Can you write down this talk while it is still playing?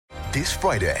This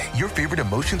Friday, your favorite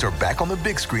emotions are back on the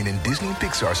big screen in Disney and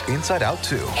Pixar's Inside Out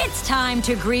 2. It's time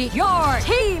to greet your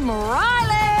Team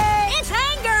Riley. It's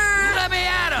anger. Let me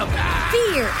at him.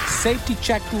 Fear. Safety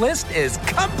checklist is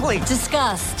complete.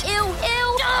 Disgust. Ew.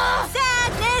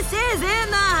 Sadness is in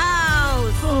the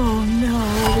house. Oh, no.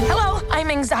 Hello, I'm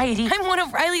anxiety. I'm one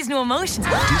of Riley's new emotions.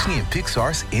 Disney and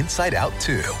Pixar's Inside Out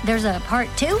 2. There's a part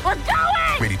 2? We're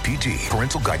going! Rated PG.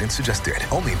 Parental guidance suggested.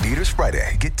 Only in theaters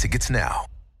Friday. Get tickets now.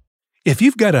 If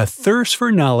you've got a thirst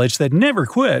for knowledge that never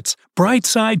quits,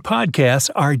 Brightside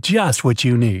Podcasts are just what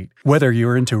you need. Whether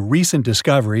you're into recent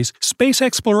discoveries, space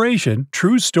exploration,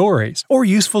 true stories, or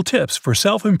useful tips for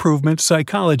self-improvement,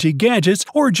 psychology, gadgets,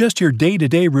 or just your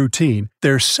day-to-day routine,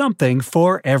 there's something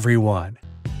for everyone.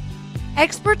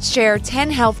 Experts share 10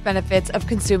 health benefits of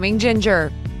consuming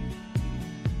ginger.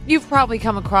 You've probably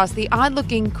come across the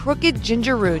odd-looking crooked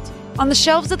ginger root on the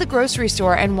shelves of the grocery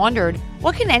store and wondered,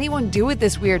 what can anyone do with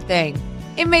this weird thing?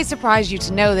 It may surprise you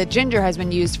to know that ginger has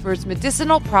been used for its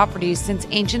medicinal properties since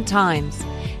ancient times.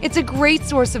 It's a great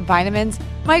source of vitamins,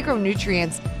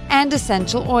 micronutrients, and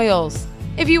essential oils.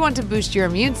 If you want to boost your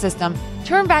immune system,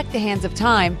 turn back the hands of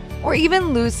time, or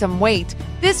even lose some weight,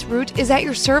 this root is at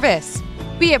your service.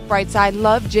 We at Brightside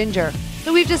love ginger,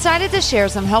 so we've decided to share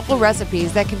some helpful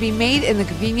recipes that can be made in the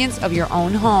convenience of your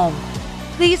own home.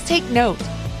 Please take note.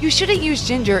 You shouldn't use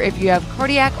ginger if you have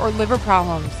cardiac or liver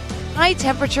problems, high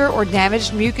temperature, or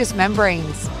damaged mucous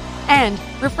membranes. And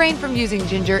refrain from using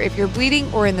ginger if you're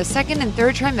bleeding or in the second and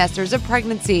third trimesters of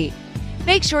pregnancy.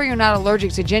 Make sure you're not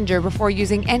allergic to ginger before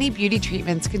using any beauty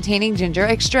treatments containing ginger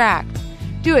extract.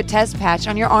 Do a test patch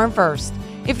on your arm first.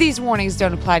 If these warnings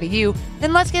don't apply to you,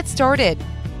 then let's get started.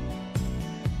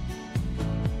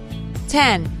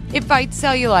 10. It fights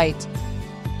cellulite.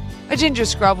 A ginger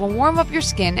scrub will warm up your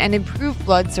skin and improve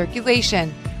blood circulation,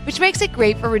 which makes it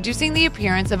great for reducing the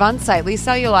appearance of unsightly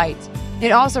cellulite.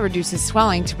 It also reduces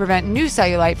swelling to prevent new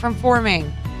cellulite from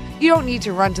forming. You don't need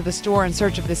to run to the store in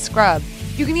search of this scrub.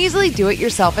 You can easily do it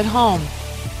yourself at home.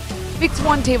 Mix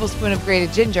 1 tablespoon of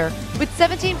grated ginger with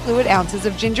 17 fluid ounces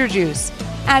of ginger juice.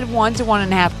 Add 1 to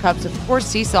 1.5 cups of coarse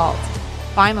sea salt.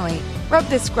 Finally, rub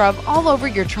this scrub all over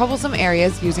your troublesome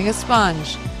areas using a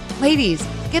sponge. Ladies,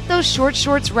 get those short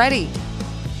shorts ready.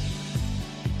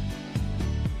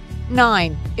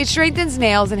 9. It strengthens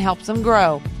nails and helps them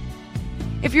grow.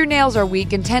 If your nails are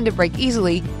weak and tend to break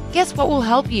easily, guess what will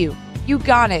help you? You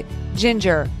got it,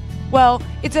 ginger. Well,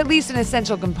 it's at least an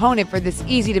essential component for this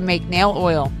easy-to-make nail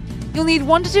oil. You'll need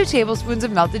 1 to 2 tablespoons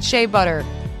of melted shea butter,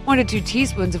 1 to 2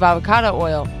 teaspoons of avocado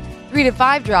oil, 3 to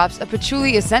 5 drops of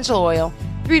patchouli essential oil,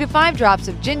 3 to 5 drops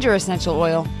of ginger essential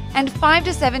oil, and 5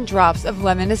 to 7 drops of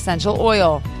lemon essential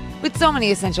oil. With so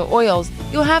many essential oils,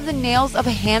 you'll have the nails of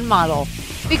a hand model.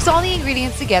 Mix all the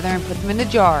ingredients together and put them in a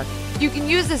jar. You can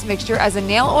use this mixture as a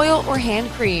nail oil or hand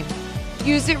cream.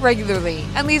 Use it regularly,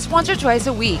 at least once or twice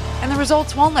a week, and the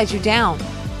results won't let you down.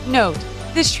 Note,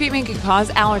 this treatment can cause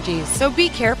allergies, so be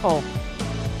careful.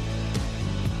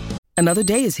 Another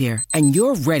day is here, and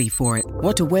you're ready for it.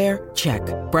 What to wear? Check.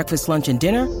 Breakfast, lunch, and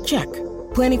dinner? Check.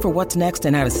 Planning for what's next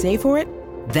and how to save for it?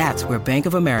 That's where Bank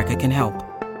of America can help.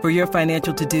 For your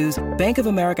financial to-dos, Bank of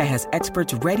America has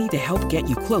experts ready to help get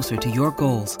you closer to your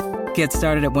goals. Get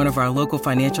started at one of our local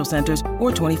financial centers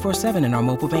or 24/7 in our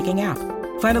mobile banking app.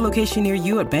 Find a location near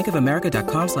you at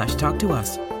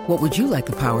bankofamerica.com/talktous. What would you like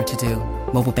the power to do?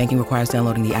 Mobile banking requires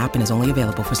downloading the app and is only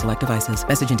available for select devices.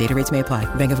 Message and data rates may apply.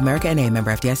 Bank of America N.A.,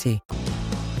 member FDIC.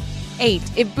 8.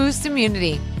 It boosts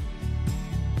immunity.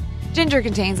 Ginger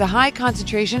contains a high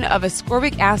concentration of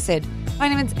ascorbic acid,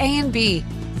 vitamins A and B,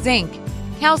 zinc,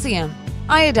 calcium,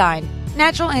 iodine,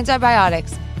 natural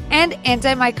antibiotics, and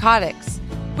antimycotics,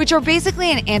 which are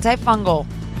basically an antifungal.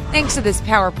 Thanks to this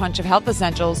power punch of health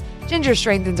essentials, ginger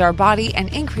strengthens our body and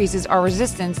increases our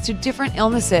resistance to different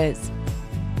illnesses.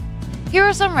 Here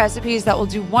are some recipes that will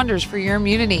do wonders for your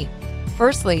immunity.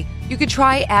 Firstly, you could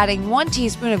try adding 1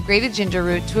 teaspoon of grated ginger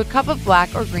root to a cup of black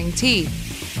or green tea.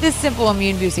 This simple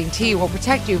immune-boosting tea will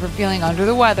protect you from feeling under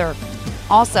the weather.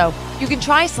 Also, you can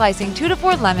try slicing 2 to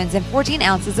 4 lemons and 14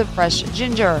 ounces of fresh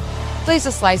ginger. Place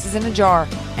the slices in a jar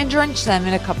and drench them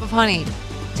in a cup of honey.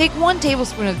 Take 1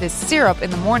 tablespoon of this syrup in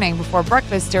the morning before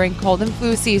breakfast during cold and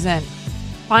flu season.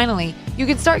 Finally, you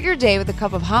can start your day with a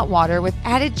cup of hot water with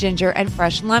added ginger and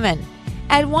fresh lemon.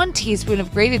 Add 1 teaspoon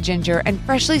of grated ginger and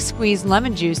freshly squeezed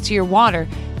lemon juice to your water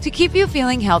to keep you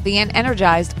feeling healthy and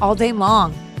energized all day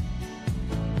long.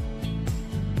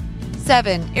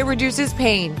 7. It reduces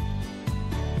pain.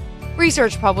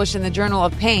 Research published in the Journal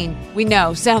of Pain, we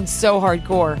know, sounds so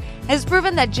hardcore, has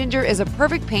proven that ginger is a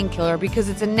perfect painkiller because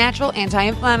it's a natural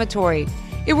anti-inflammatory.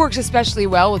 It works especially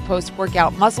well with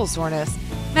post-workout muscle soreness.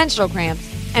 menstrual cramps,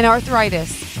 and arthritis.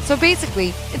 So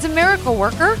basically, it's a miracle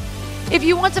worker. If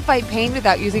you want to fight pain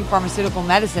without using pharmaceutical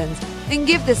medicines, then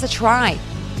give this a try.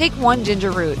 Take 1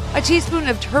 ginger root, a teaspoon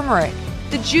of turmeric,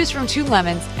 the juice from 2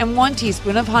 lemons, and 1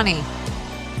 teaspoon of honey.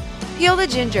 Peel the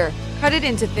ginger, cut it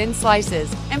into thin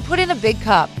slices, and put in a big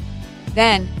cup.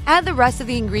 Then, add the rest of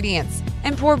the ingredients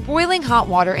and pour boiling hot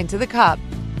water into the cup.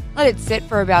 Let it sit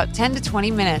for about 10 to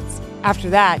 20 minutes. After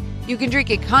that, you can drink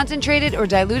it concentrated or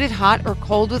diluted hot or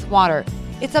cold with water.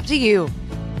 It's up to you.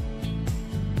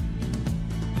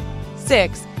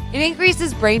 6. It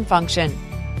increases brain function.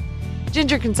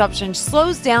 Ginger consumption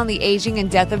slows down the aging and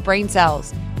death of brain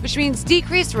cells, which means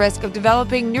decreased risk of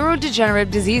developing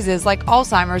neurodegenerative diseases like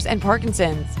Alzheimer's and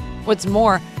Parkinson's. What's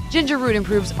more, ginger root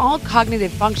improves all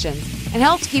cognitive functions and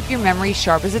helps keep your memory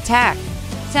sharp as a tack.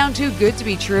 Sound too good to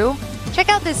be true? Check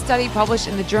out this study published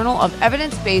in the Journal of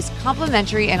Evidence-Based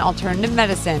Complementary and Alternative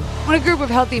Medicine. When a group of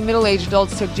healthy middle-aged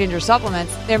adults took ginger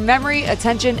supplements, their memory,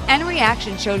 attention, and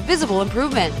reaction showed visible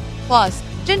improvement. Plus,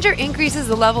 ginger increases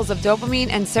the levels of dopamine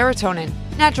and serotonin,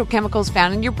 natural chemicals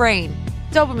found in your brain.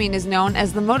 Dopamine is known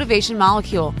as the motivation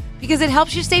molecule because it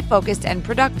helps you stay focused and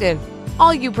productive.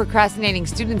 All you procrastinating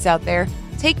students out there,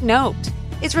 take note.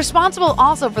 It's responsible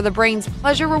also for the brain's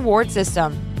pleasure-reward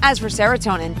system. As for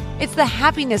serotonin, it's the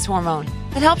happiness hormone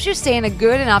that helps you stay in a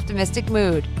good and optimistic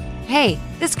mood. Hey,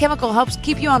 this chemical helps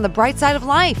keep you on the bright side of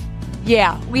life.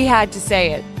 Yeah, we had to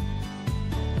say it.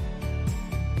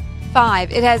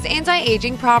 5. It has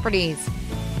anti-aging properties.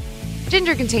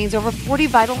 Ginger contains over 40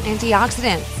 vital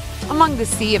antioxidants. Among the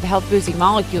sea of health-boosting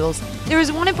molecules, there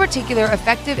is one in particular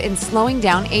effective in slowing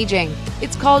down aging.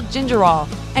 It's called gingerol,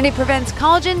 and it prevents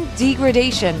collagen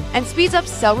degradation and speeds up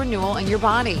cell renewal in your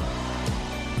body.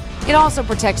 It also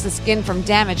protects the skin from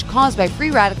damage caused by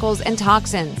free radicals and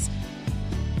toxins.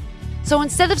 So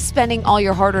instead of spending all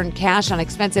your hard-earned cash on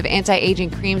expensive anti-aging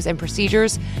creams and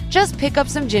procedures, just pick up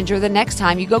some ginger the next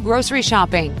time you go grocery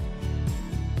shopping.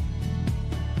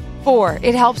 4.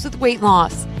 It helps with weight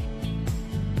loss.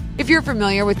 If you're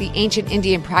familiar with the ancient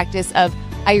Indian practice of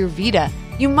Ayurveda,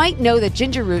 you might know that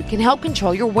ginger root can help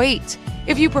control your weight.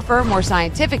 If you prefer more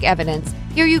scientific evidence,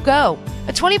 here you go.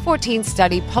 A 2014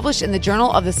 study published in the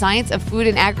Journal of the Science of Food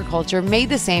and Agriculture made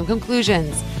the same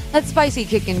conclusions. That spicy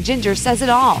kick in ginger says it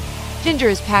all. Ginger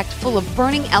is packed full of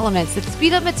burning elements that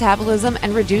speed up metabolism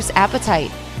and reduce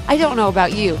appetite. I don't know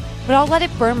about you, but I'll let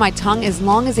it burn my tongue as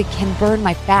long as it can burn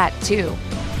my fat, too.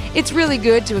 It's really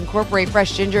good to incorporate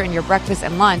fresh ginger in your breakfast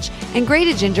and lunch and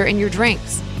grated ginger in your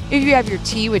drinks. If you have your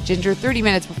tea with ginger 30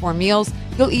 minutes before meals,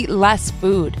 you'll eat less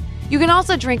food. You can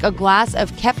also drink a glass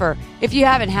of kefir if you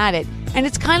haven't had it, and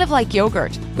it's kind of like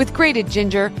yogurt with grated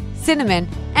ginger, cinnamon,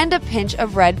 and a pinch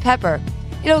of red pepper.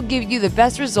 It'll give you the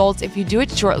best results if you do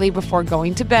it shortly before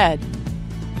going to bed.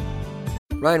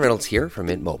 Ryan Reynolds here from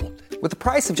Mint Mobile. With the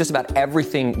price of just about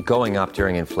everything going up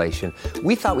during inflation,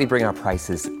 we thought we'd bring our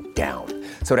prices down.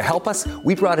 So to help us,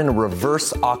 we brought in a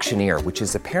reverse auctioneer, which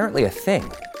is apparently a thing.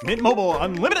 Mint Mobile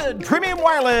Unlimited Premium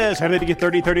Wireless. How to get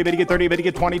 30, 30, bit to get 30, bit to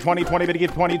get 20, 20, 20, bit to get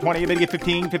 20, 20, bit to get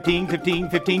 15, 15, 15,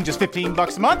 15, just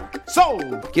 $15 a month?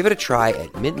 Sold! Give it a try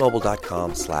at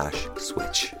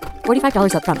mintmobile.com/switch.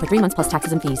 $45 up front for 3 months plus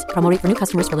taxes and fees. Promo rate for new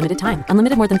customers for limited time.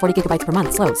 Unlimited more than 40 gigabytes per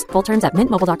month. Slows full terms at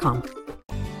mintmobile.com.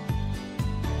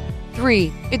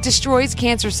 3. It destroys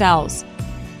cancer cells.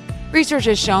 Research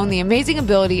has shown the amazing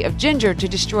ability of ginger to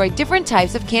destroy different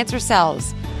types of cancer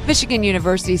cells. Michigan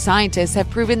University scientists have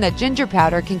proven that ginger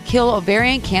powder can kill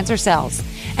ovarian cancer cells.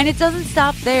 And it doesn't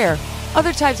stop there.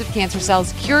 Other types of cancer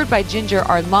cells cured by ginger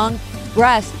are lung,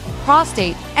 breast,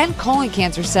 prostate, and colon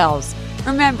cancer cells.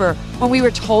 Remember when we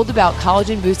were told about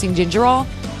collagen-boosting gingerol?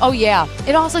 Oh yeah,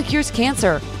 it also cures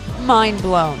cancer. Mind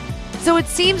blown. So it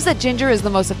seems that ginger is the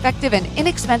most effective and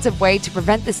inexpensive way to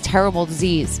prevent this terrible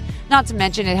disease. Not to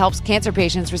mention it helps cancer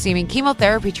patients receiving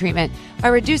chemotherapy treatment by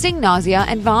reducing nausea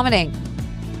and vomiting.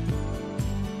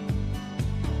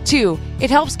 2. It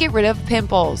helps get rid of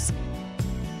pimples.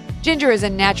 Ginger is a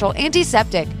natural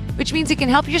antiseptic, which means it can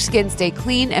help your skin stay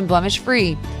clean and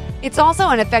blemish-free. It's also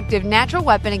an effective natural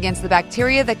weapon against the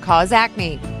bacteria that cause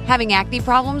acne. Having acne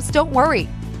problems? Don't worry.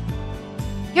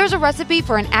 Here's a recipe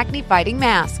for an acne-fighting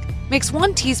mask. Mix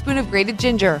 1 teaspoon of grated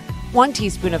ginger, 1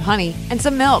 teaspoon of honey, and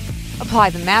some milk. Apply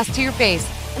the mask to your face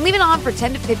and leave it on for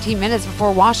 10 to 15 minutes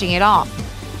before washing it off.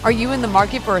 Are you in the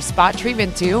market for a spot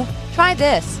treatment too? Try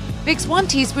this. Mix 1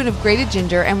 teaspoon of grated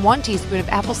ginger and 1 teaspoon of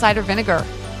apple cider vinegar.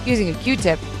 Using a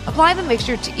Q-tip, apply the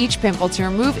mixture to each pimple to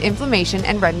remove inflammation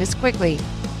and redness quickly.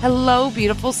 Hello,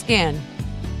 beautiful skin.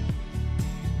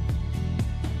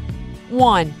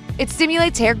 1. It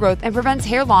stimulates hair growth and prevents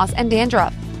hair loss and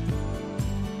dandruff.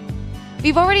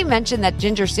 We've already mentioned that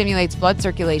ginger stimulates blood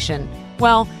circulation.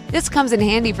 Well, this comes in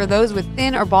handy for those with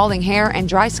thin or balding hair and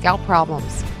dry scalp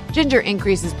problems. Ginger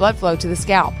increases blood flow to the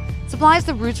scalp, supplies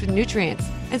the roots with nutrients,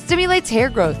 and stimulates hair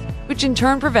growth, which in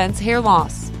turn prevents hair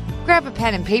loss. Grab a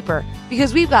pen and paper,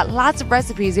 because we've got lots of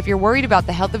recipes if you're worried about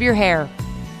the health of your hair.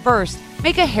 First,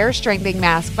 make a hair strengthening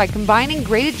mask by combining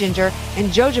grated ginger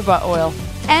and jojoba oil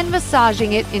and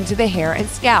massaging it into the hair and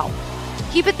scalp.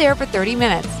 Keep it there for 30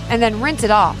 minutes and then rinse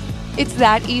it off. It's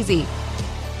that easy.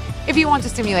 If you want to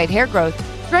stimulate hair growth,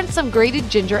 drench some grated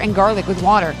ginger and garlic with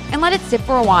water and let it sit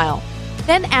for a while.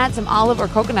 Then add some olive or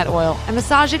coconut oil and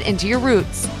massage it into your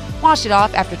roots. Wash it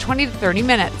off after 20 to 30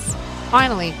 minutes.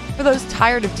 Finally, for those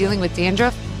tired of dealing with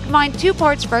dandruff, combine 2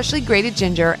 parts freshly grated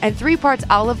ginger and 3 parts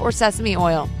olive or sesame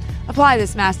oil. Apply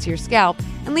this mask to your scalp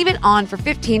and leave it on for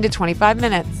 15 to 25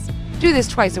 minutes. Do this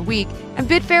twice a week and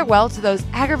bid farewell to those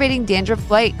aggravating dandruff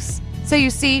flakes. So you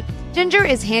see, ginger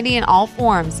is handy in all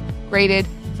forms, grated,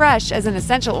 fresh as an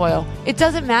essential oil. It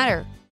doesn't matter.